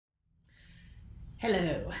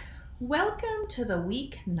Hello, welcome to the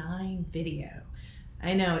week 9 video.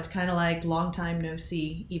 I know it's kind of like long time no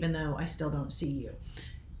see, even though I still don't see you.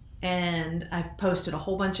 And I've posted a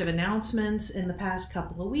whole bunch of announcements in the past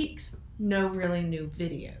couple of weeks, no really new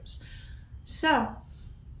videos. So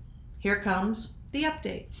here comes the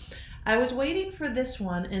update. I was waiting for this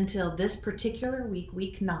one until this particular week,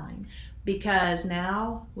 week 9, because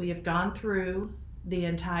now we have gone through the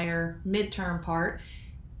entire midterm part.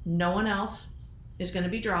 No one else is going to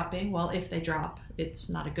be dropping. Well, if they drop, it's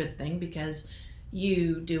not a good thing because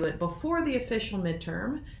you do it before the official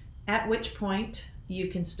midterm, at which point you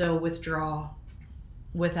can still withdraw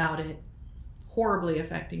without it horribly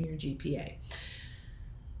affecting your GPA.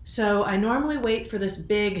 So I normally wait for this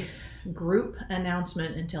big group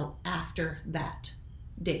announcement until after that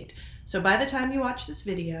date. So by the time you watch this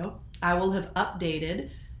video, I will have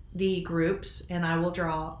updated the groups and I will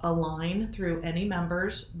draw a line through any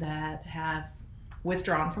members that have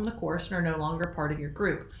withdrawn from the course and are no longer part of your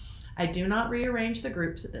group. I do not rearrange the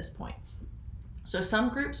groups at this point. So some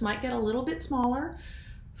groups might get a little bit smaller.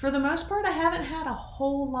 For the most part, I haven't had a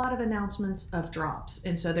whole lot of announcements of drops,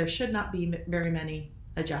 and so there should not be very many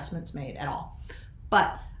adjustments made at all.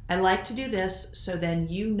 But I like to do this so then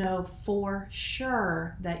you know for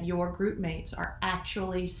sure that your group mates are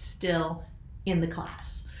actually still in the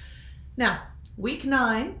class. Now, week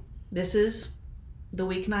 9, this is the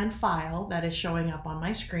week 9 file that is showing up on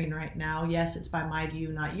my screen right now. Yes, it's by my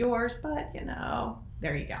view, not yours, but you know,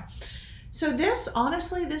 there you go. So this,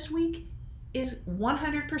 honestly, this week is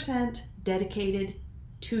 100% dedicated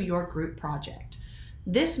to your group project.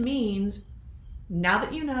 This means now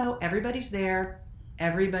that you know everybody's there,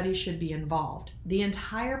 everybody should be involved. The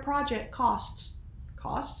entire project costs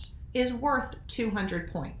is worth 200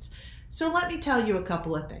 points. So let me tell you a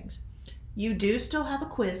couple of things. You do still have a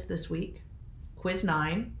quiz this week. Quiz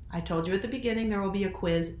 9. I told you at the beginning there will be a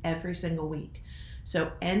quiz every single week.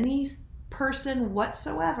 So any person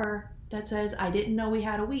whatsoever that says, I didn't know we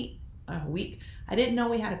had a week, I didn't know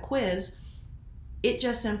we had a quiz, it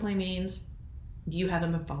just simply means you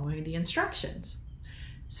haven't been following the instructions.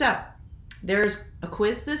 So there's a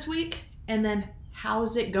quiz this week, and then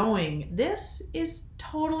how's it going? This is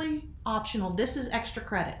totally optional. This is extra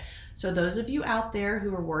credit. So those of you out there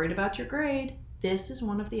who are worried about your grade, this is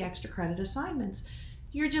one of the extra credit assignments.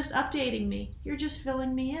 You're just updating me. You're just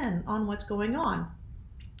filling me in on what's going on.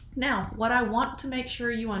 Now, what I want to make sure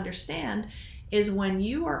you understand is when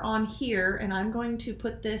you are on here, and I'm going to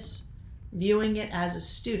put this, viewing it as a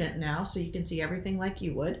student now so you can see everything like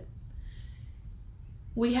you would.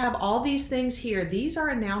 We have all these things here. These are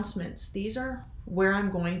announcements. These are where I'm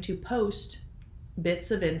going to post bits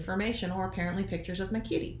of information or apparently pictures of my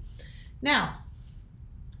kitty. Now,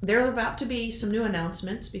 there's about to be some new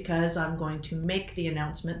announcements because I'm going to make the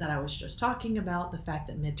announcement that I was just talking about, the fact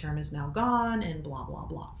that midterm is now gone and blah, blah,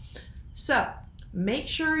 blah. So make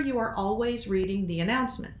sure you are always reading the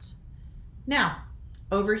announcements. Now,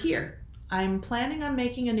 over here, I'm planning on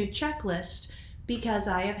making a new checklist because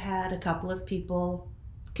I have had a couple of people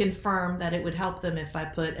confirm that it would help them if I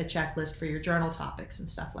put a checklist for your journal topics and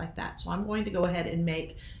stuff like that. So I'm going to go ahead and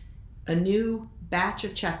make a new batch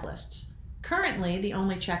of checklists. Currently, the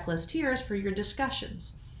only checklist here is for your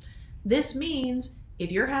discussions. This means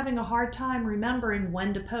if you're having a hard time remembering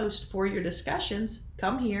when to post for your discussions,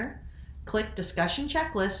 come here, click discussion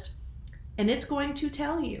checklist, and it's going to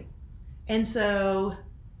tell you. And so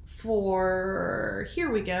for, here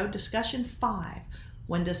we go, discussion 5.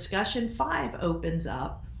 When discussion 5 opens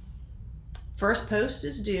up, first post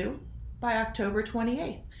is due by October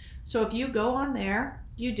 28th. So if you go on there,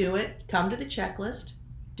 you do it, come to the checklist,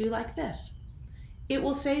 do like this. It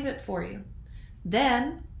will save it for you.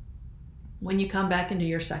 Then when you come back into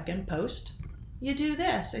your second post, you do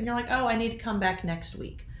this and you're like, oh, I need to come back next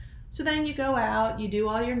week. So then you go out, you do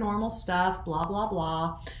all your normal stuff, blah, blah,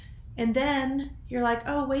 blah. And then you're like,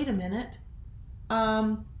 oh, wait a minute.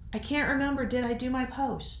 I can't remember, did I do my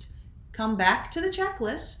post? Come back to the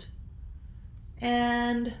checklist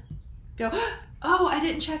and go, oh, I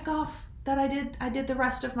didn't check off that I did the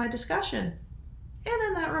rest of my discussion. And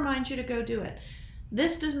then that reminds you to go do it.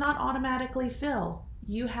 This does not automatically fill.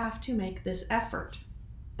 You have to make this effort,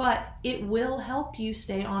 but it will help you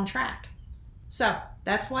stay on track. So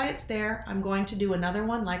that's why it's there. I'm going to do another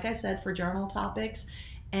one, like I said, for journal topics,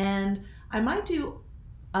 and I might do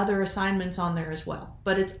other assignments on there as well,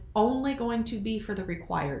 but it's only going to be for the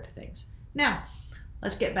required things. Now,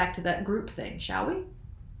 let's get back to that group thing, shall we?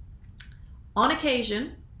 On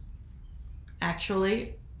occasion,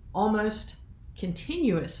 actually almost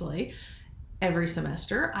continuously, every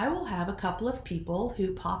semester, I will have a couple of people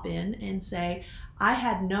who pop in and say, I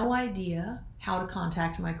had no idea how to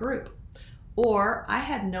contact my group, or I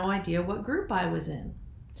had no idea what group I was in.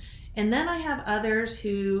 And then I have others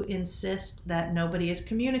who insist that nobody is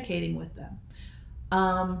communicating with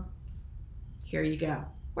them. Here you go.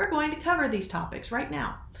 We're going to cover these topics right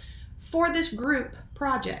now. For this group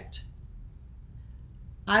project,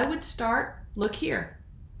 I would start, look here,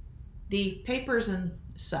 the papers and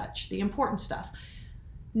such, the important stuff.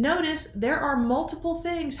 Notice there are multiple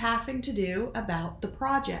things having to do about the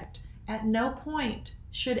project. At no point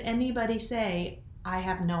should anybody say, I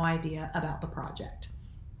have no idea about the project.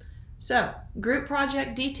 So, group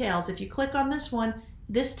project details, if you click on this one,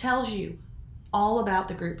 this tells you all about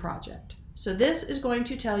the group project. So this is going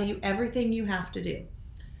to tell you everything you have to do.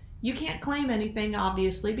 You can't claim anything,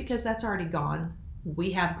 obviously, because that's already gone.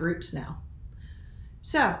 We have groups now.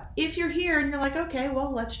 So if you're here and you're like, okay,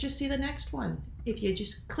 well, let's just see the next one. If you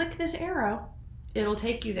just click this arrow, it'll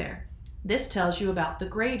take you there. This tells you about the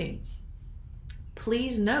grading.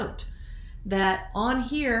 Please note that on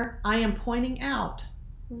here, I am pointing out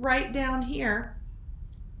right down here.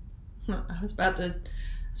 I was about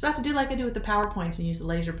to do like I do with the PowerPoints and use the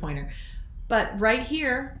laser pointer. But right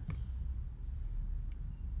here,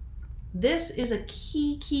 this is a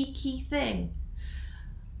key thing.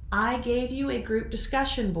 I gave you a group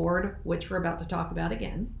discussion board, which we're about to talk about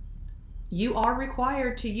again. You are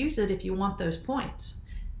required to use it if you want those points.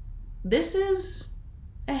 This is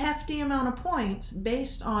a hefty amount of points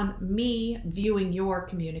based on me viewing your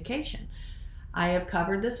communication. I have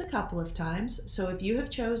covered this a couple of times, so if you have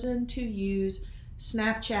chosen to use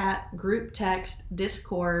Snapchat, group text,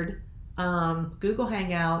 Discord, Google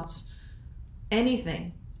Hangouts,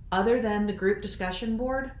 anything other than the group discussion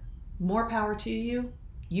board, more power to you.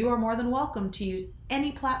 You are more than welcome to use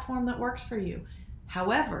any platform that works for you.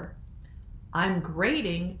 However, I'm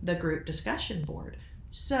grading the group discussion board.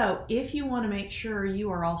 So if you want to make sure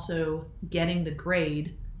you are also getting the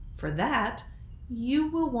grade for that, you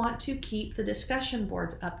will want to keep the discussion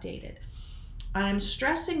boards updated. I'm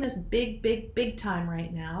stressing this big time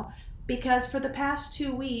right now because for the past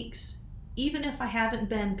 2 weeks, even if I haven't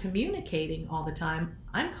been communicating all the time,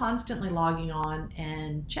 I'm constantly logging on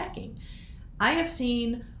and checking. I have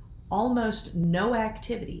seen almost no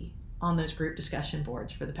activity on those group discussion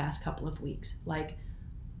boards for the past couple of weeks, like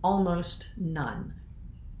almost none.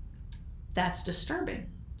 That's disturbing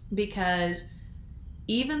because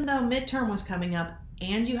even though midterm was coming up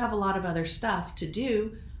and you have a lot of other stuff to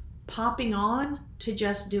do, popping on to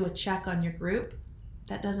just do a check on your group,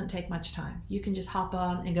 that doesn't take much time. You can just hop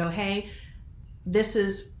on and go, hey, this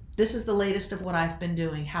is the latest of what I've been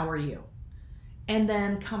doing. How are you? And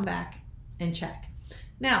then come back and check.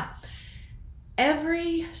 Now,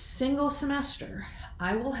 every single semester,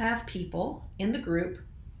 I will have people in the group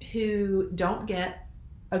who don't get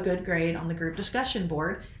a good grade on the group discussion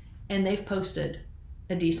board, and they've posted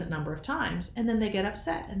a decent number of times, and then they get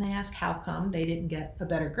upset and they ask how come they didn't get a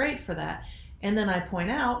better grade for that. And then I point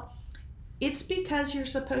out, it's because you're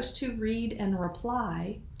supposed to read and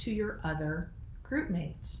reply to your other group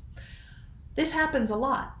mates. This happens a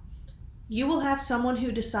lot. You will have someone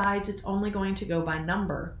who decides it's only going to go by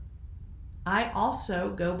number. I also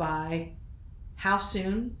go by how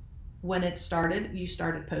soon, when it started, you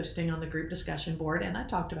started posting on the group discussion board, and I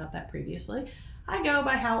talked about that previously. I go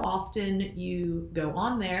by how often you go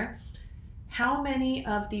on there, how many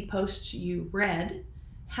of the posts you read,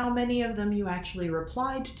 how many of them you actually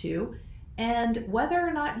replied to, and whether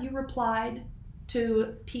or not you replied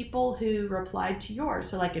to people who replied to yours.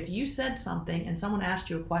 So like if you said something and someone asked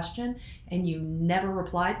you a question and you never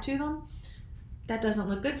replied to them, that doesn't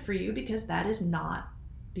look good for you because that is not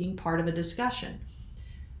being part of a discussion.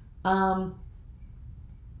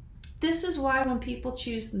 This is why when people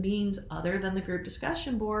choose means other than the group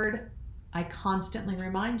discussion board, I constantly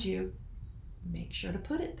remind you, make sure to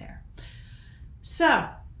put it there. So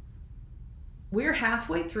we're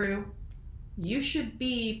halfway through. You should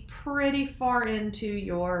be pretty far into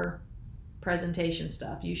your presentation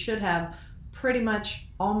stuff. You should have pretty much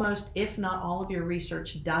almost, if not all of your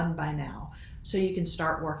research done by now, so you can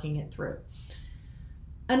start working it through.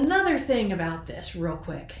 Another thing about this real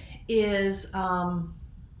quick is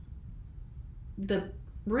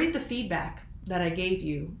read the feedback that I gave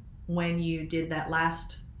you when you did that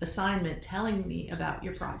last assignment telling me about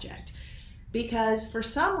your project. Because for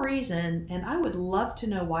some reason, and I would love to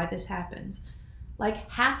know why this happens, like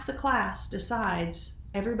half the class decides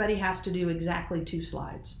everybody has to do exactly 2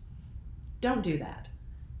 slides. Don't do that.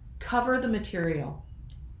 Cover the material.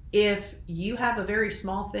 If you have a very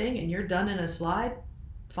small thing and you're done in a slide,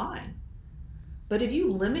 fine. But if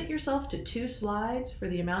you limit yourself to 2 slides for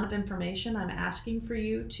the amount of information I'm asking for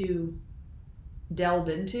you to delve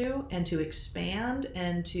into and to expand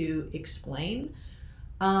and to explain,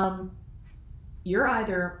 you're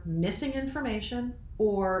either missing information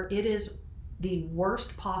or it is the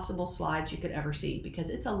worst possible slides you could ever see, because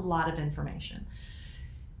it's a lot of information.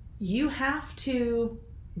 You have to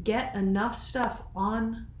get enough stuff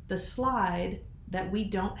on the slide that we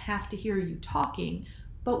don't have to hear you talking,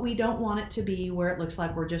 but we don't want it to be where it looks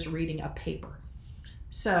like we're just reading a paper.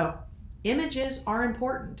 So images are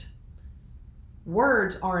important.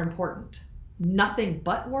 Words are important. Nothing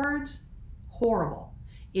but words, horrible.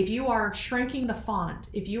 If you are shrinking the font,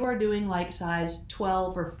 if you are doing like size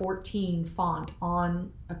 12 or 14 font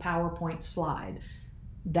on a PowerPoint slide,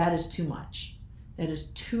 that is too much. That is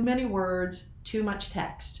too many words, too much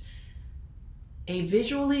text. A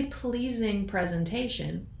visually pleasing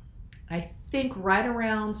presentation, I think right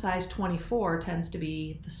around size 24 tends to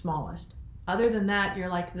be the smallest. Other than that, you're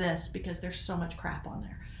like this because there's so much crap on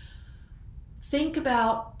there. Think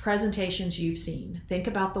about presentations you've seen. Think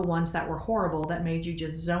about the ones that were horrible that made you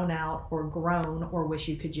just zone out or groan or wish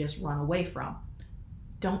you could just run away from.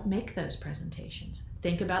 Don't make those presentations.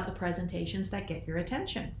 Think about the presentations that get your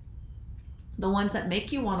attention. The ones that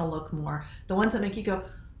make you want to look more. The ones that make you go,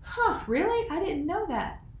 huh, really? I didn't know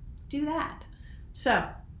that. Do that. So,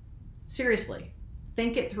 seriously,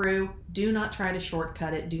 think it through. Do not try to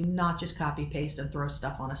shortcut it. Do not just copy paste and throw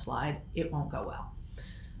stuff on a slide. It won't go well.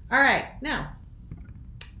 All right, now,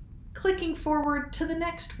 clicking forward to the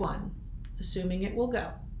next one, assuming it will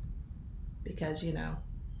go, because, you know,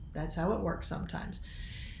 that's how it works sometimes.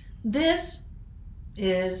 This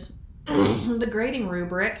is the grading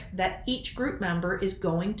rubric that each group member is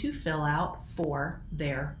going to fill out for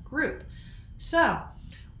their group. So,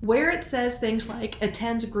 where it says things like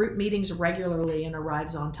attends group meetings regularly and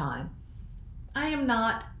arrives on time, I am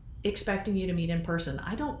not expecting you to meet in person.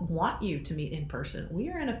 I don't want you to meet in person.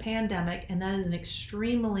 We are in a pandemic, and that is an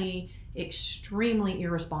extremely, extremely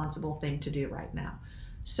irresponsible thing to do right now.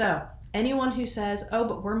 So anyone who says, oh,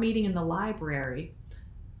 but we're meeting in the library,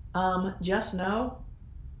 just know,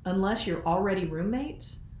 unless you're already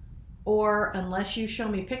roommates, or unless you show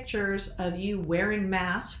me pictures of you wearing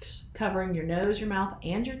masks, covering your nose, your mouth,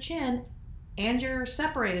 and your chin, and you're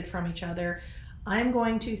separated from each other, I'm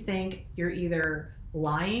going to think you're either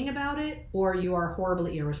lying about it or you are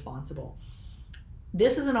horribly irresponsible.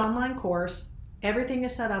 This is an online course. Everything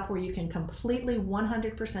is set up where you can completely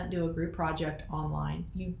 100% do a group project online.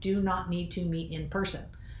 You do not need to meet in person.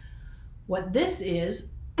 What this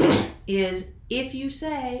is if you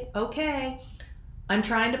say, okay, I'm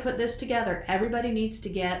trying to put this together. Everybody needs to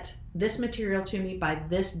get this material to me by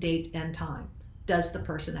this date and time. Does the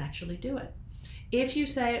person actually do it? If you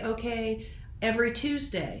say, okay, every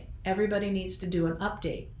Tuesday, everybody needs to do an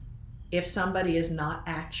update. If somebody is not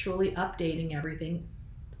actually updating everything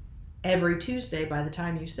every Tuesday by the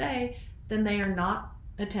time you say, then they are not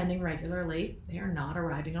attending regularly. They are not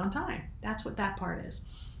arriving on time. That's what that part is.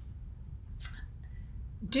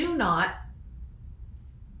 Do not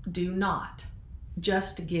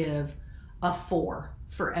just give a 4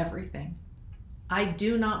 for everything. I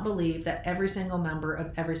do not believe that every single member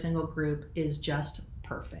of every single group is just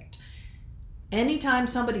perfect. Anytime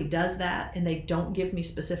somebody does that and they don't give me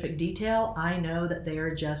specific detail, I know that they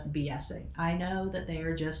are just BSing. I know that they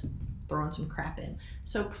are just throwing some crap in.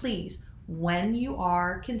 So please, when you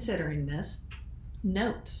are considering this,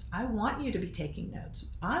 notes. I want you to be taking notes.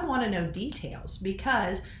 I want to know details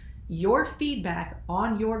because your feedback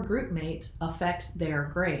on your group mates affects their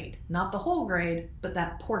grade. Not the whole grade, but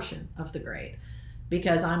that portion of the grade,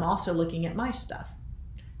 because I'm also looking at my stuff.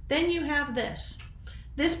 Then you have this.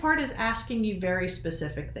 This part is asking you very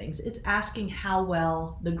specific things. It's asking how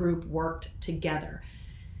well the group worked together.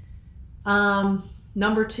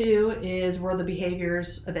 Number 2 is, were the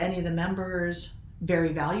behaviors of any of the members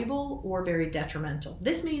very valuable or very detrimental?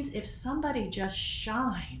 This means if somebody just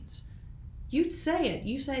shines, you'd say it.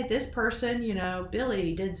 You say, this person, you know,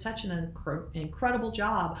 Billy did such an incredible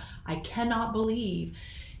job. I cannot believe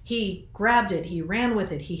he grabbed it, he ran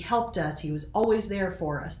with it, he helped us, he was always there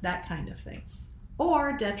for us, that kind of thing.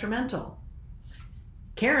 Or detrimental.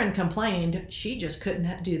 Karen complained she just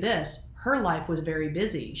couldn't do this. Her life was very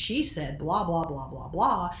busy. She said blah, blah, blah, blah,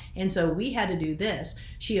 blah, and so we had to do this.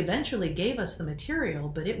 She eventually gave us the material,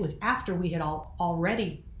 but it was after we had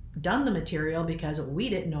already done the material because we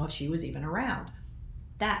didn't know if she was even around.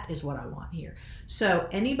 That is what I want here. So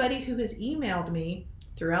anybody who has emailed me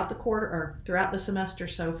throughout the quarter or throughout the semester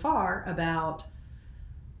so far about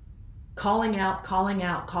calling out,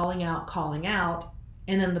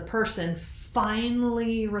 and then the person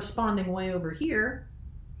finally responding way over here,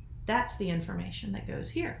 that's the information that goes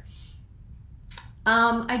here.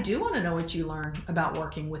 I do want to know what you learn about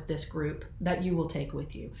working with this group that you will take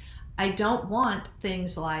with you. I don't want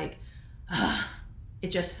things like, it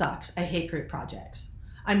just sucks. I hate group projects.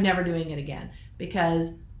 I'm never doing it again.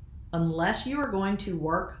 Because unless you are going to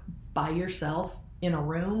work by yourself in a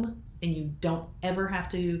room and you don't ever have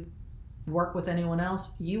to work with anyone else,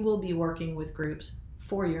 you will be working with groups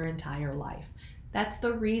for your entire life. That's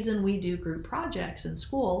the reason we do group projects in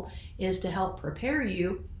school, is to help prepare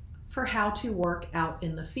you for how to work out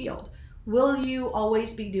in the field. Will you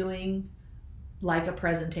always be doing like a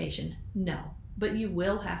presentation? No, but you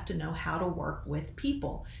will have to know how to work with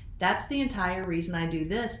people. That's the entire reason I do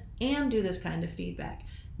this and do this kind of feedback.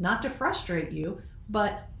 Not to frustrate you,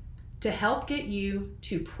 but to help get you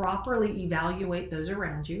to properly evaluate those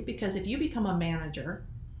around you. Because if you become a manager,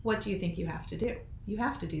 what do you think you have to do? You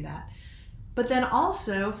have to do that. But then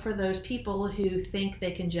also for those people who think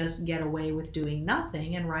they can just get away with doing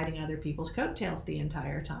nothing and riding other people's coattails the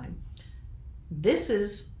entire time. This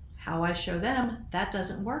is how I show them that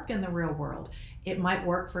doesn't work in the real world. It might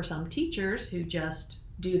work for some teachers who just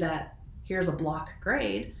do that, here's a block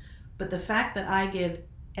grade, but the fact that I give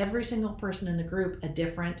every single person in the group a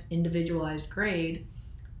different individualized grade,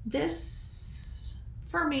 this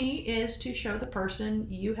for me is to show the person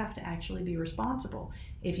you have to actually be responsible.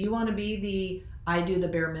 If you want to be the I do the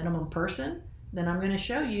bare minimum person, then I'm going to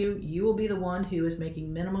show you, you will be the one who is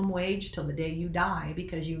making minimum wage till the day you die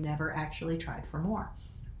because you never actually tried for more.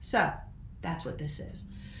 So that's what this is.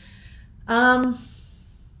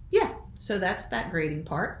 Yeah, so that's that grading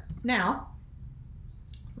part. Now,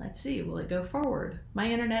 let's see, will it go forward?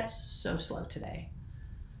 My internet's so slow today.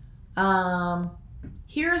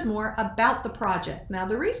 Here's more about the project. Now,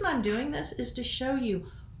 the reason I'm doing this is to show you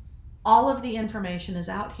all of the information is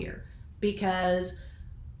out here, because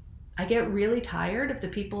I get really tired of the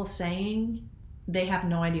people saying they have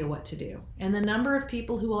no idea what to do. And the number of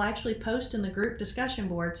people who will actually post in the group discussion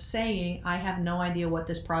boards saying, I have no idea what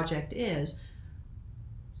this project is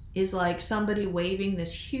like somebody waving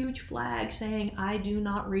this huge flag saying, I do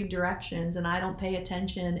not read directions and I don't pay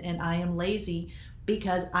attention and I am lazy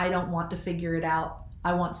because I don't want to figure it out.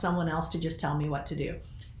 I want someone else to just tell me what to do.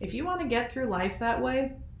 If you want to get through life that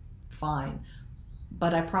way, fine.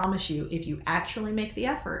 But I promise you, if you actually make the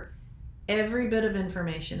effort, every bit of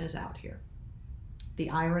information is out here. The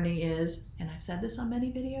irony is, and I've said this on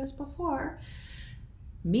many videos before,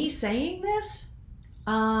 me saying this,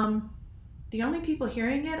 the only people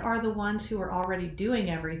hearing it are the ones who are already doing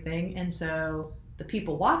everything. And so the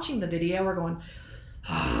people watching the video are going,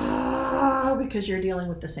 because you're dealing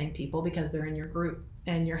with the same people because they're in your group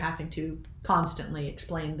and you're having to constantly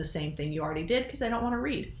explain the same thing you already did because they don't want to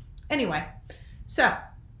read. Anyway, so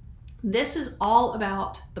this is all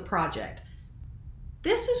about the project.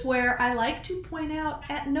 This is where I like to point out,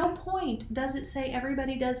 at no point does it say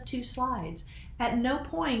everybody does 2 slides. At no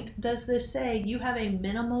point does this say you have a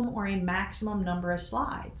minimum or a maximum number of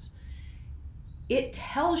slides. It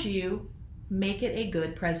tells you make it a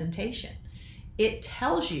good presentation. It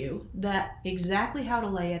tells you that exactly how to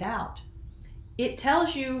lay it out. It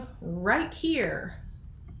tells you right here,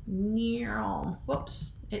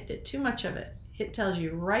 whoops, it did too much of it. It tells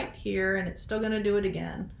you right here, and it's still going to do it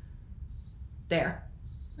again. There.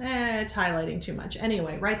 It's highlighting too much.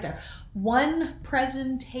 Anyway, right there. One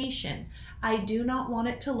presentation. I do not want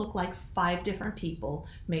it to look like 5 different people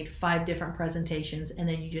made 5 different presentations and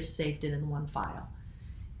then you just saved it in one file.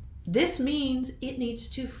 This means it needs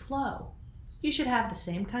to flow. You should have the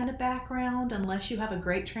same kind of background unless you have a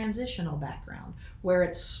great transitional background where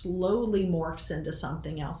it slowly morphs into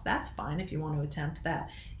something else. That's fine if you want to attempt that.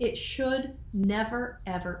 It should never,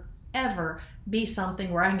 ever, ever be something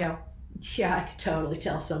where I can go, yeah, I could totally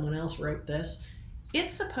tell someone else wrote this.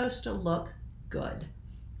 It's supposed to look good.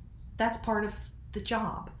 That's part of the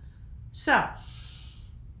job. So,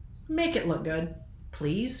 make it look good,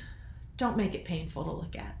 please. Don't make it painful to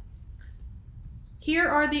look at. Here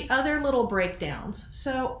are the other little breakdowns.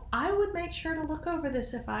 So I would make sure to look over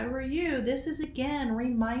this if I were you. This is again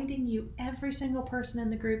reminding you every single person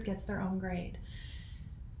in the group gets their own grade.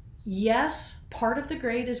 Yes, part of the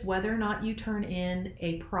grade is whether or not you turn in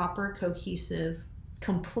a proper, cohesive,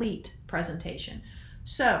 complete presentation.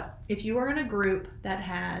 So if you are in a group that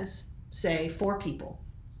has, say, 4 people,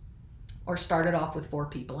 or started off with 4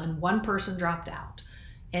 people, and 1 person dropped out,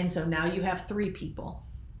 and so now you have 3 people,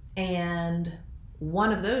 and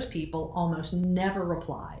one of those people almost never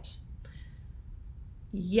replies.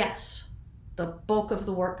 Yes, the bulk of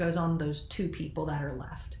the work goes on those 2 people that are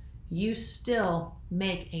left. You still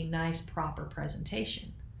make a nice, proper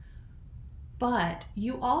presentation. But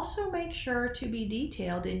you also make sure to be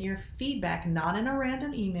detailed in your feedback, not in a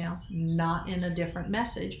random email, not in a different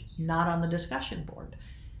message, not on the discussion board.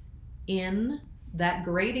 In that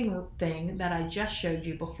grading thing that I just showed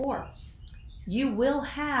you before, you will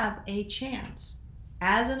have a chance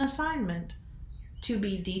as an assignment to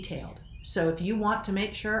be detailed. So if you want to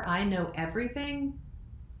make sure I know everything,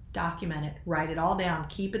 document it, write it all down,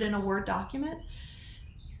 keep it in a Word document.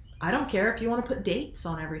 I don't care if you want to put dates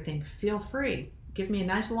on everything, feel free. Give me a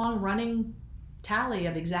nice long running tally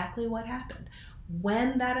of exactly what happened.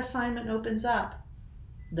 When that assignment opens up,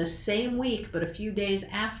 the same week, but a few days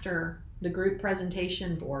after the group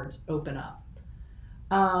presentation boards open up,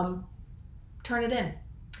 turn it in.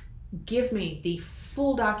 Give me the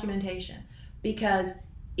full documentation, because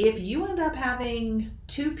if you end up having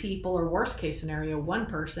 2 people, or worst case scenario, 1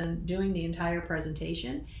 person doing the entire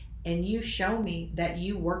presentation, and you show me that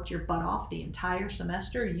you worked your butt off the entire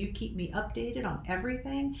semester, you keep me updated on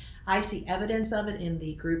everything, I see evidence of it in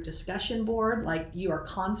the group discussion board, like you are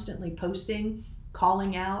constantly posting,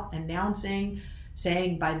 calling out, announcing,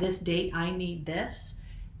 saying by this date I need this,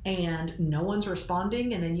 and no one's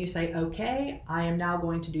responding, and then you say, okay, I am now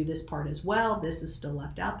going to do this part as well, this is still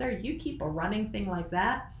left out there. You keep a running thing like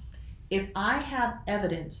that. If I have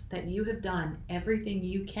evidence that you have done everything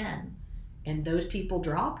you can and those people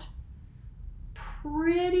dropped,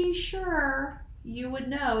 pretty sure you would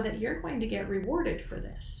know that you're going to get rewarded for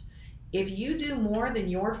this. If you do more than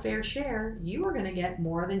your fair share, you are going to get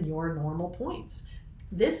more than your normal points.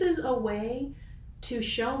 This is a way to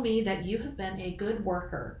show me that you have been a good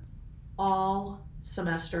worker all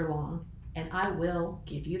semester long, and I will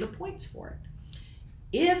give you the points for it.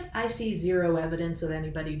 If I see 0 evidence of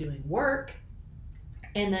anybody doing work,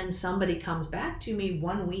 and then somebody comes back to me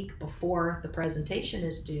 1 week before the presentation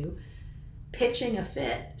is due, pitching a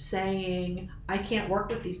fit, saying, I can't work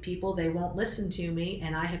with these people, they won't listen to me,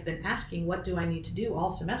 and I have been asking what do I need to do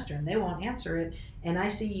all semester, and they won't answer it, and I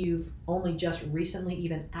see you've only just recently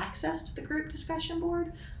even accessed the group discussion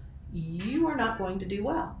board, you are not going to do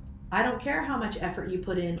well. I don't care how much effort you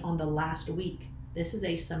put in on the last week. This is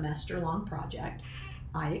a semester-long project.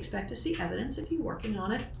 I expect to see evidence of you working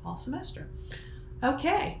on it all semester.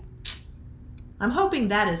 Okay, I'm hoping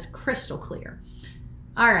that is crystal clear.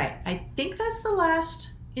 All right, I think that's the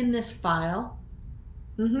last in this file.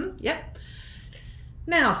 Yep.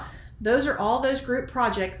 Now, those are all those group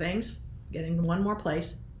project things, getting to one more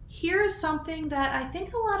place. Here is something that I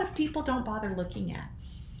think a lot of people don't bother looking at.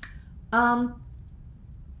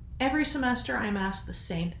 Every semester I'm asked the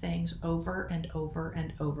same things over and over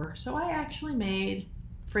and over, so I actually made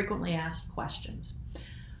frequently asked questions.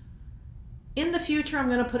 In the future, I'm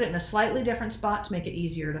going to put it in a slightly different spot to make it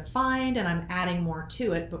easier to find, and I'm adding more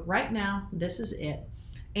to it, but right now, this is it.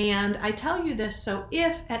 And I tell you this, so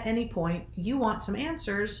if at any point you want some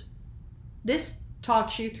answers, this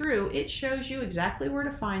talks you through. It shows you exactly where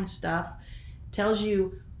to find stuff, tells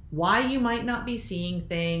you why you might not be seeing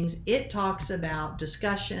things. It talks about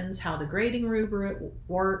discussions, how the grading rubric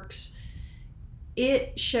works.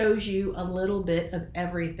 It shows you a little bit of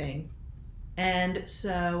everything. And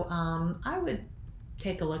so I would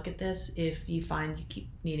take a look at this if you find you keep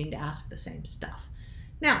needing to ask the same stuff.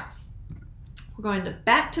 Now, we're going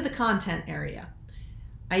back to the content area.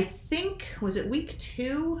 I think, was it week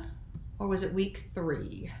 2 or was it week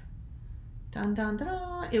 3? Dun, dun, dun,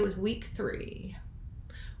 dun. It was week 3.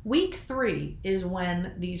 Week 3 is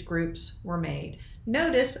when these groups were made.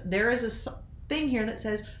 Notice there is a thing here that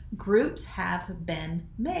says groups have been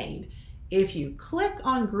made. If you click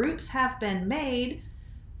on groups have been made,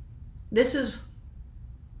 this is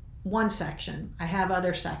one section. I have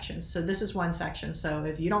other sections, so this is one section. So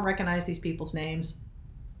if you don't recognize these people's names,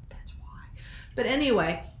 that's why. But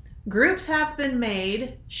anyway, groups have been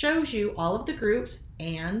made shows you all of the groups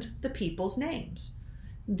and the people's names.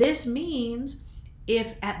 This means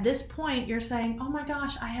if at this point you're saying, oh my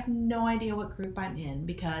gosh, I have no idea what group I'm in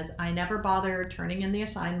because I never bothered turning in the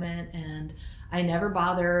assignment and I never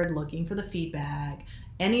bothered looking for the feedback,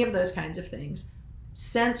 any of those kinds of things.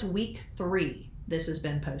 Since week 3, this has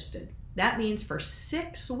been posted. That means for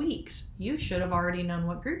 6 weeks, you should have already known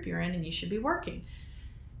what group you're in and you should be working.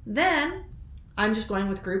 Then, I'm just going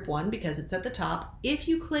with group 1 because it's at the top. If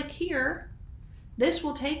you click here, this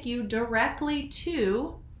will take you directly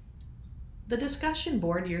to the discussion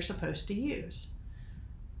board you're supposed to use.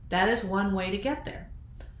 That is one way to get there.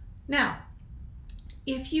 Now,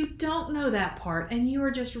 if you don't know that part and you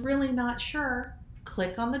are just really not sure,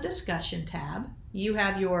 click on the discussion tab. You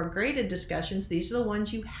have your graded discussions. These are the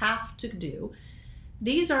ones you have to do.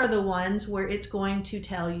 These are the ones where it's going to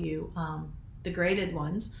tell you, the graded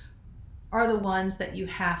ones, are the ones that you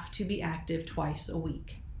have to be active twice a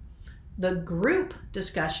week. The group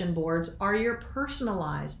discussion boards are your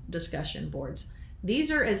personalized discussion boards.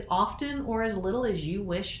 These are as often or as little as you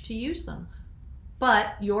wish to use them,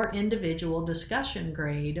 but your individual discussion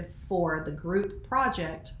grade for the group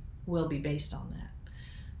project will be based on that.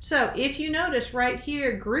 So if you notice right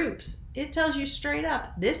here, groups, it tells you straight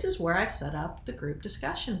up, this is where I've set up the group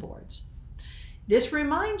discussion boards. This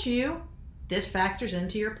reminds you, this factors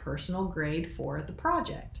into your personal grade for the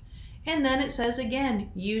project. And then it says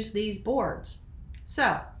again, use these boards.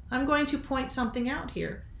 So I'm going to point something out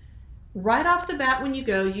here. Right off the bat when you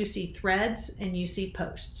go, you see threads and you see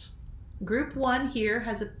posts. Group 1 here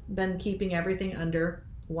has been keeping everything under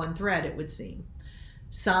one thread, it would seem.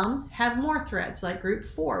 Some have more threads, like group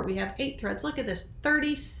 4. We have 8 threads. Look at this,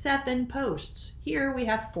 37 posts. Here we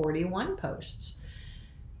have 41 posts.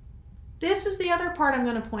 This is the other part I'm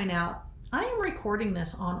going to point out. I am recording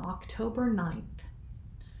this on October 9th.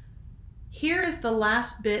 Here is the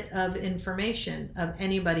last bit of information of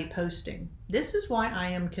anybody posting. This is why I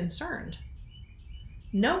am concerned.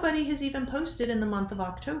 Nobody has even posted in the month of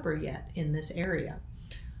October yet in this area.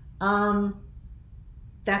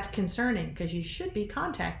 That's concerning because you should be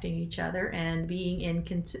contacting each other and being in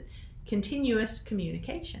continuous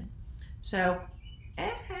communication. So,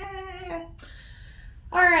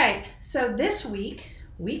 all right, so this week,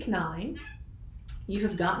 week 9, you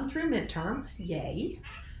have gotten through midterm, yay.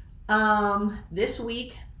 This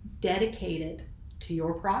week, dedicated to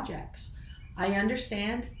your projects. I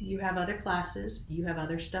understand you have other classes, you have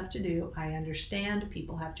other stuff to do. I understand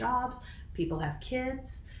people have jobs, people have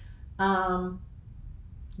kids.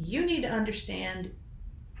 You need to understand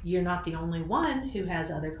you're not the only one who has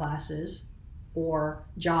other classes or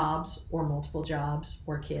jobs or multiple jobs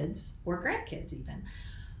or kids or grandkids even.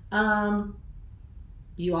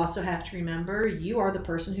 You also have to remember you are the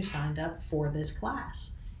person who signed up for this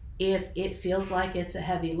class. If it feels like it's a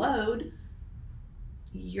heavy load,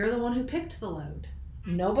 you're the one who picked the load.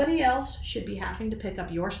 Nobody else should be having to pick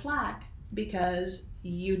up your slack because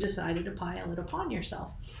you decided to pile it upon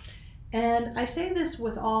yourself. And I say this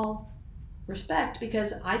with all respect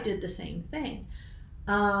because I did the same thing.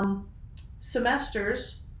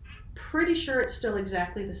 Semesters, pretty sure it's still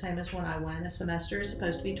exactly the same as when I went. A semester is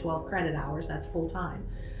supposed to be 12 credit hours. That's full time.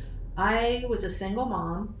 I was a single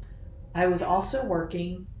mom. I was also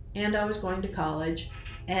working and I was going to college,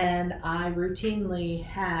 and I routinely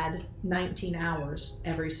had 19 hours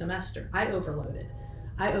every semester. I overloaded.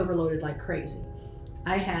 I overloaded like crazy.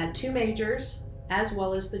 I had 2 majors as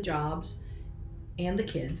well as the jobs and the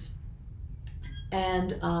kids.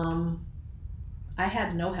 And I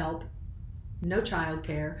had no help, no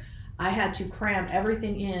childcare. I had to cram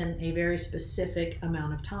everything in a very specific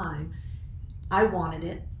amount of time. I wanted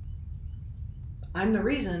it. I'm the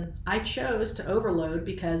reason I chose to overload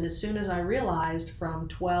because as soon as I realized from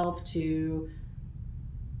 12 to,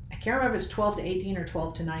 I can't remember if it's 12 to 18 or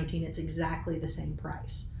 12 to 19, it's exactly the same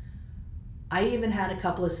price. I even had a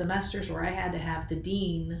couple of semesters where I had to have the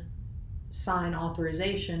dean sign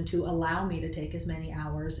authorization to allow me to take as many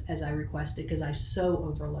hours as I requested because I so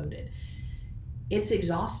overloaded. It's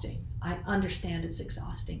exhausting. I understand it's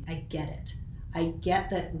exhausting. I get it. I get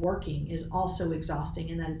that working is also exhausting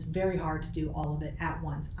and that it's very hard to do all of it at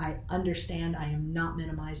once. I understand. I am not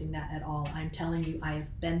minimizing that at all. I'm telling you, I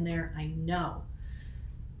have been there. I know.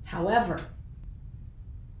 However,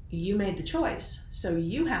 you made the choice, so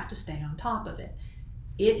you have to stay on top of it.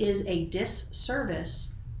 It is a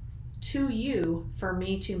disservice to you for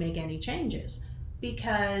me to make any changes,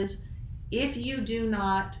 because if you do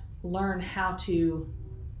not learn how to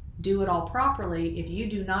do it all properly, if you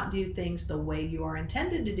do not do things the way you are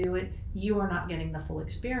intended to do it, you are not getting the full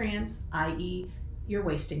experience, i.e., you're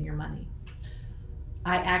wasting your money.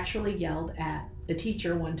 I actually yelled at a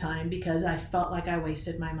teacher one time because I felt like I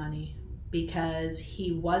wasted my money because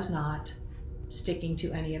he was not sticking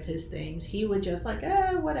to any of his things. He would just like,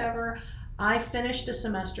 whatever. I finished a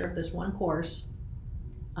semester of this one course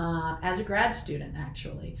as a grad student,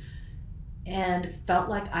 actually, and felt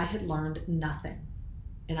like I had learned nothing.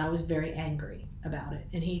 And I was very angry about it.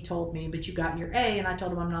 And he told me, but you got your A. And I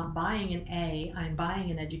told him, I'm not buying an A, I'm buying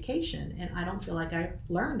an education. And I don't feel like I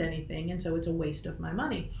learned anything. And so it's a waste of my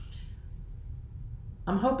money.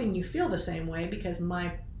 I'm hoping you feel the same way, because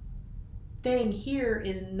my thing here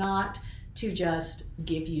is not to just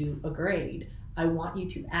give you a grade. I want you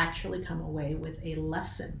to actually come away with a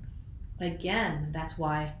lesson. Again, that's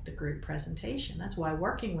why the group presentation, that's why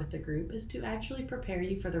working with the group is to actually prepare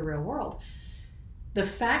you for the real world. The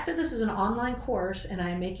fact that this is an online course and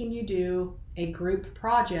I'm making you do a group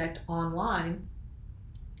project online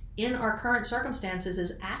in our current circumstances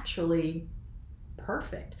is actually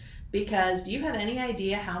perfect. Because do you have any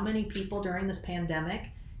idea how many people during this pandemic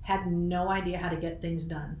had no idea how to get things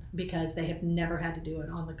done because they have never had to do it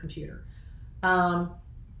on the computer?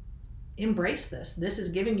 Embrace this. This is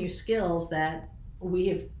giving you skills that we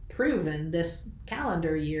have proven this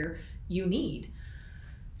calendar year you need.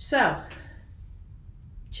 So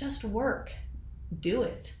just work. Do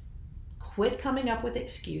it. Quit coming up with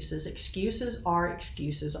excuses. Excuses are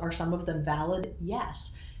some of them valid?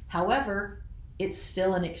 Yes. However, it's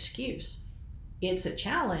still an excuse. It's a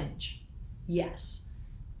challenge. Yes.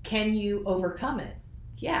 Can you overcome it?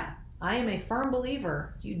 Yeah. I am a firm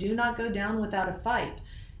believer. You do not go down without a fight.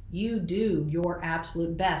 You do your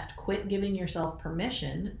absolute best. Quit giving yourself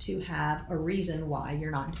permission to have a reason why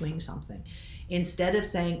you're not doing something. Instead of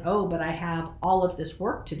saying, oh, but I have all of this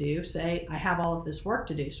work to do, say, I have all of this work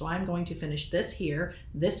to do, so I'm going to finish this here,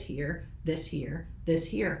 this here, this here, this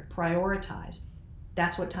here. Prioritize.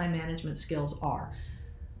 That's what time management skills are.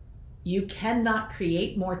 You cannot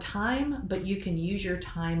create more time, but you can use your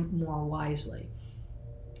time more wisely.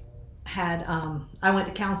 I went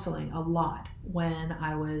to counseling a lot when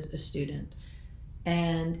I was a student,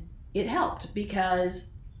 and it helped because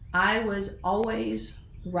I was always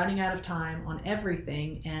running out of time on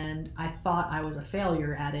everything, and I thought I was a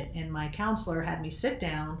failure at it. And my counselor had me sit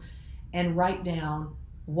down and write down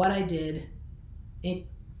what I did in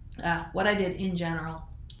general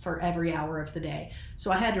for every hour of the day.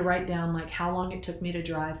 So I had to write down like how long it took me to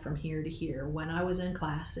drive from here to here, when I was in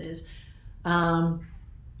classes,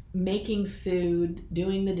 making food,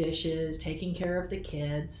 doing the dishes, taking care of the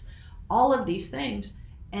kids, all of these things.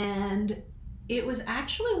 And it was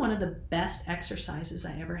actually one of the best exercises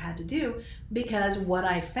I ever had to do, because what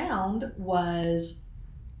I found was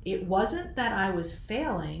it wasn't that I was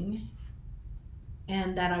failing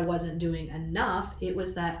and that I wasn't doing enough. It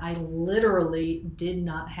was that I literally did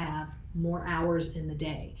not have more hours in the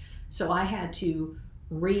day. So I had to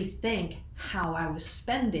rethink how I was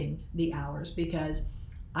spending the hours, because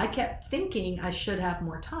I kept thinking I should have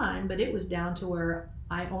more time, but it was down to where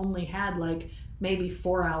I only had like maybe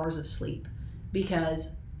 4 hours of sleep because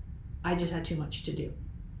I just had too much to do.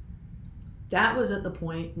 That was at the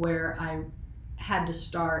point where I had to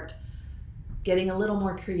start getting a little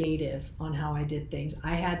more creative on how I did things.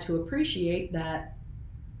 I had to appreciate that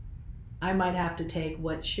I might have to take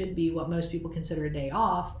what should be what most people consider a day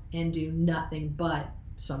off and do nothing but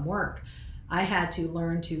some work. I had to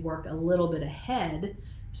learn to work a little bit ahead,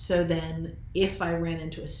 so then if I ran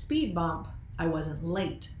into a speed bump, I wasn't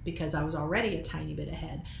late because I was already a tiny bit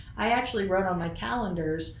ahead. I actually wrote on my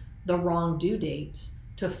calendars the wrong due dates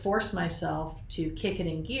to force myself to kick it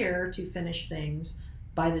in gear to finish things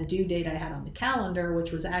by the due date I had on the calendar,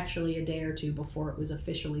 which was actually a day or two before it was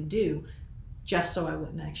officially due, just so I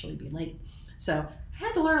wouldn't actually be late. So I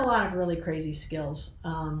had to learn a lot of really crazy skills,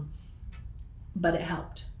 but it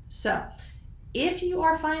helped. So if you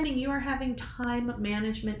are finding you are having time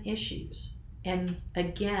management issues, and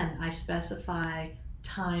again, I specify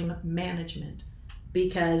time management,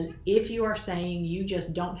 because if you are saying you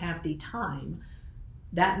just don't have the time,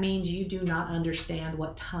 that means you do not understand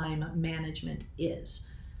what time management is.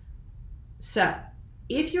 So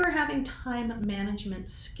if you're having time management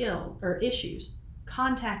skill or issues,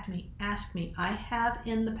 contact me, ask me. I have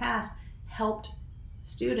in the past helped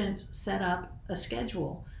students set up a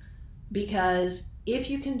schedule, because if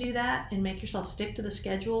you can do that and make yourself stick to the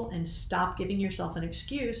schedule and stop giving yourself an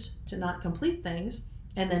excuse to not complete things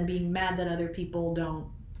and then being mad that other people don't,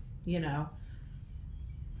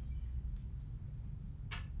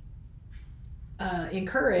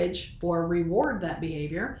 encourage or reward that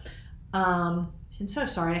behavior. And so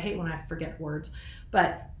sorry, I hate when I forget words,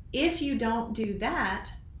 but if you don't do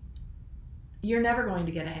that, you're never going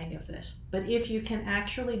to get a hang of this. But if you can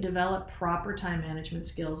actually develop proper time management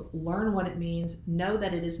skills, learn what it means, know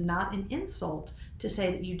that it is not an insult to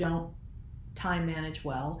say that you don't time manage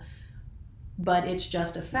well, but it's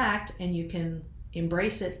just a fact, and you can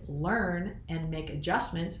embrace it, learn, and make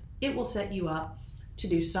adjustments, it will set you up to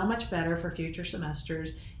do so much better for future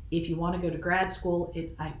semesters. If you want to go to grad school,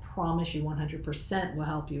 I promise you 100% will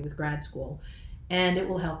help you with grad school, and it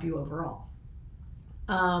will help you overall.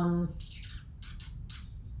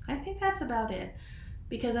 I think that's about it,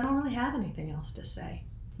 because I don't really have anything else to say.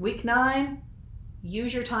 Week 9,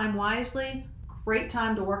 use your time wisely. Great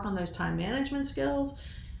time to work on those time management skills.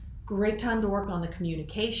 Great time to work on the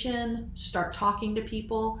communication. Start talking to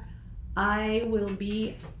people. I will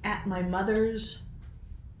be at my mother's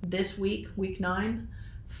this week, week 9,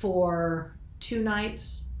 for 2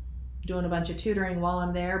 nights, doing a bunch of tutoring while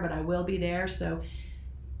I'm there, but I will be there. So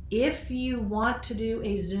If you want to do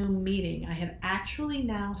a Zoom meeting, I have actually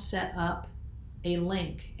now set up a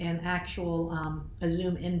link, an actual a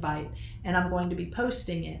Zoom invite, and I'm going to be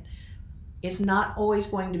posting it. It's not always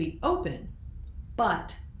going to be open,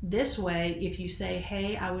 but this way, if you say,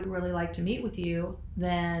 hey, I would really like to meet with you,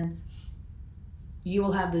 then you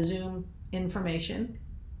will have the Zoom information.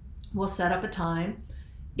 We'll set up a time.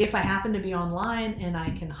 If I happen to be online and I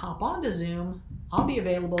can hop onto Zoom, I'll be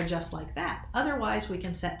available just like that. Otherwise, we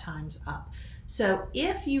can set times up. So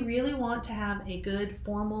if you really want to have a good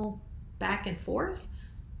formal back and forth,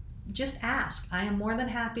 just ask. I am more than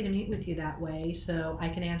happy to meet with you that way so I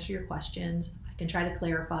can answer your questions. I can try to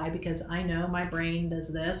clarify, because I know my brain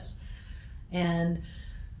does this. And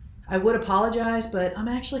I would apologize, but I'm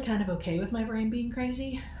actually kind of okay with my brain being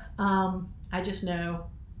crazy. I just know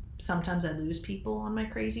sometimes I lose people on my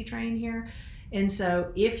crazy train here. And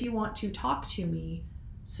so if you want to talk to me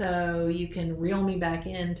so you can reel me back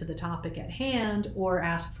into the topic at hand or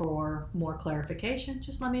ask for more clarification,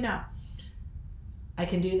 just let me know. I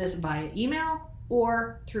can do this via email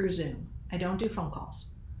or through Zoom. I don't do phone calls.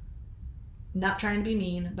 Not trying to be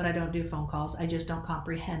mean, but I don't do phone calls. I just don't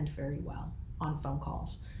comprehend very well on phone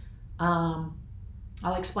calls.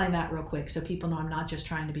 I'll explain that real quick so people know I'm not just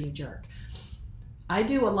trying to be a jerk. I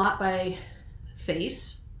do a lot by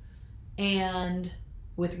face and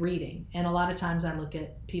with reading, and a lot of times I look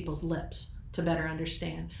at people's lips to better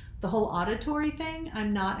understand. The whole auditory thing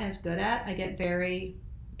I'm not as good at. I get very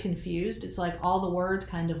confused. It's like all the words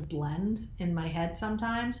kind of blend in my head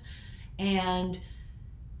sometimes. And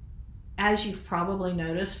as you've probably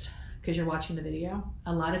noticed, because you're watching the video,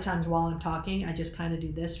 a lot of times while I'm talking, I just kind of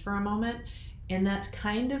do this for a moment. And that's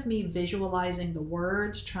kind of me visualizing the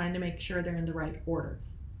words, trying to make sure they're in the right order.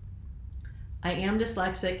 I am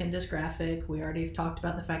dyslexic and dysgraphic. We already talked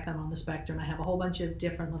about the fact that I'm on the spectrum. I have a whole bunch of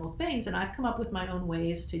different little things, and I've come up with my own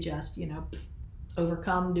ways to just,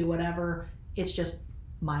 overcome, do whatever. It's just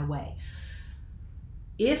my way.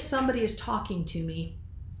 If somebody is talking to me,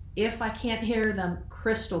 if I can't hear them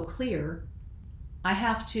crystal clear, I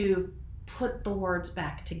have to put the words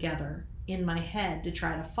back together in my head to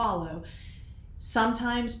try to follow.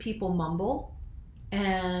 Sometimes people mumble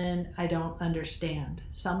and I don't understand.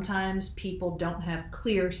 Sometimes people don't have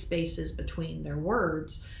clear spaces between their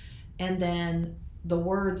words, and then the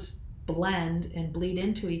words blend and bleed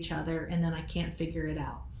into each other, and then I can't figure it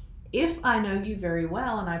out. If I know you very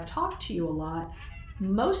well and I've talked to you a lot,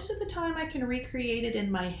 most of the time I can recreate it in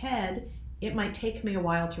my head. It might take me a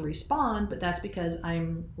while to respond, but that's because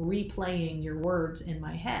I'm replaying your words in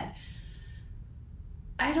my head.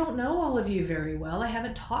 I don't know all of you very well. I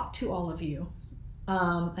haven't talked to all of you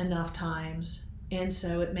enough times, and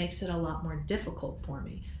so it makes it a lot more difficult for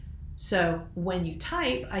me. So when you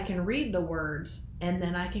type, I can read the words, and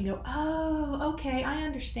then I can go, oh, okay, I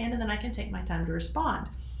understand, and then I can take my time to respond.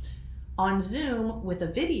 On Zoom with a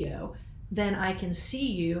video, then I can see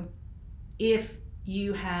you if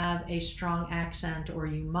you have a strong accent, or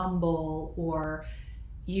you mumble, or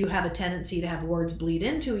you have a tendency to have words bleed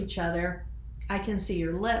into each other. I can see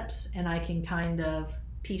your lips, and I can kind of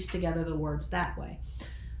piece together the words that way.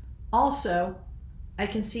 Also, I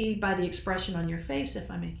can see by the expression on your face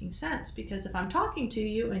if I'm making sense, because if I'm talking to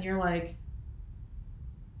you and you're like,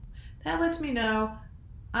 that lets me know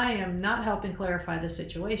I am not helping clarify the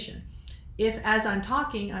situation. If as I'm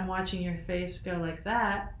talking, I'm watching your face go like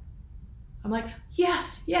that, I'm like,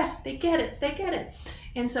 yes, they get it, they get it.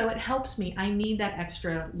 And so it helps me. I need that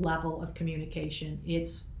extra level of communication.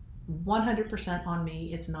 It's 100% on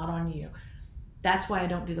me. It's not on you. That's why I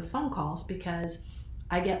don't do the phone calls, because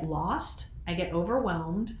I get lost, I get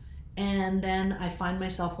overwhelmed, and then I find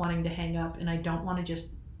myself wanting to hang up, and I don't want to just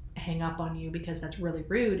hang up on you because that's really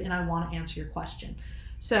rude, and I want to answer your question.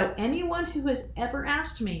 So anyone who has ever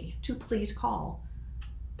asked me to please call,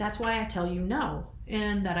 that's why I tell you no,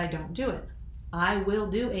 and that I don't do it. I will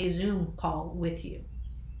do a Zoom call with you.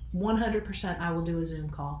 100% I will do a Zoom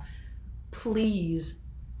call. Please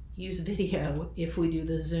use video if we do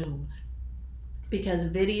the Zoom, because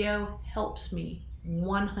video helps me,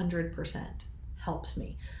 100% helps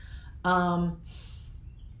me. Yeah,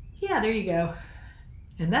 there you go.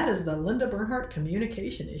 And that is the Linda Bernhardt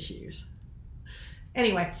communication issues.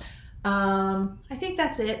 Anyway, I think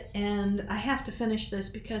that's it, and I have to finish this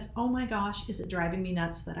because, oh my gosh, is it driving me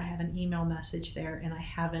nuts that I have an email message there and I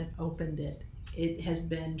haven't opened it. It has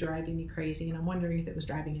been driving me crazy, and I'm wondering if it was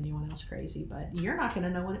driving anyone else crazy, but you're not going to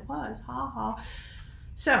know what it was. Ha ha.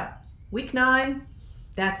 So, week 9,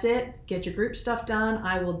 that's it. Get your group stuff done.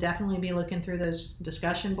 I will definitely be looking through those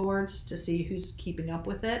discussion boards to see who's keeping up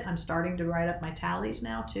with it. I'm starting to write up my tallies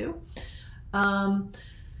now too.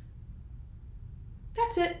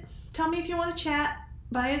 that's it. Tell me if you want to chat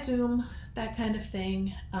via Zoom, that kind of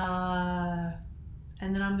thing. And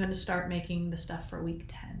then I'm going to start making the stuff for week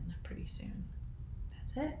 10 pretty soon.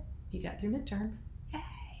 That's it. You got through midterm. Yay.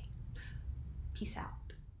 Peace out.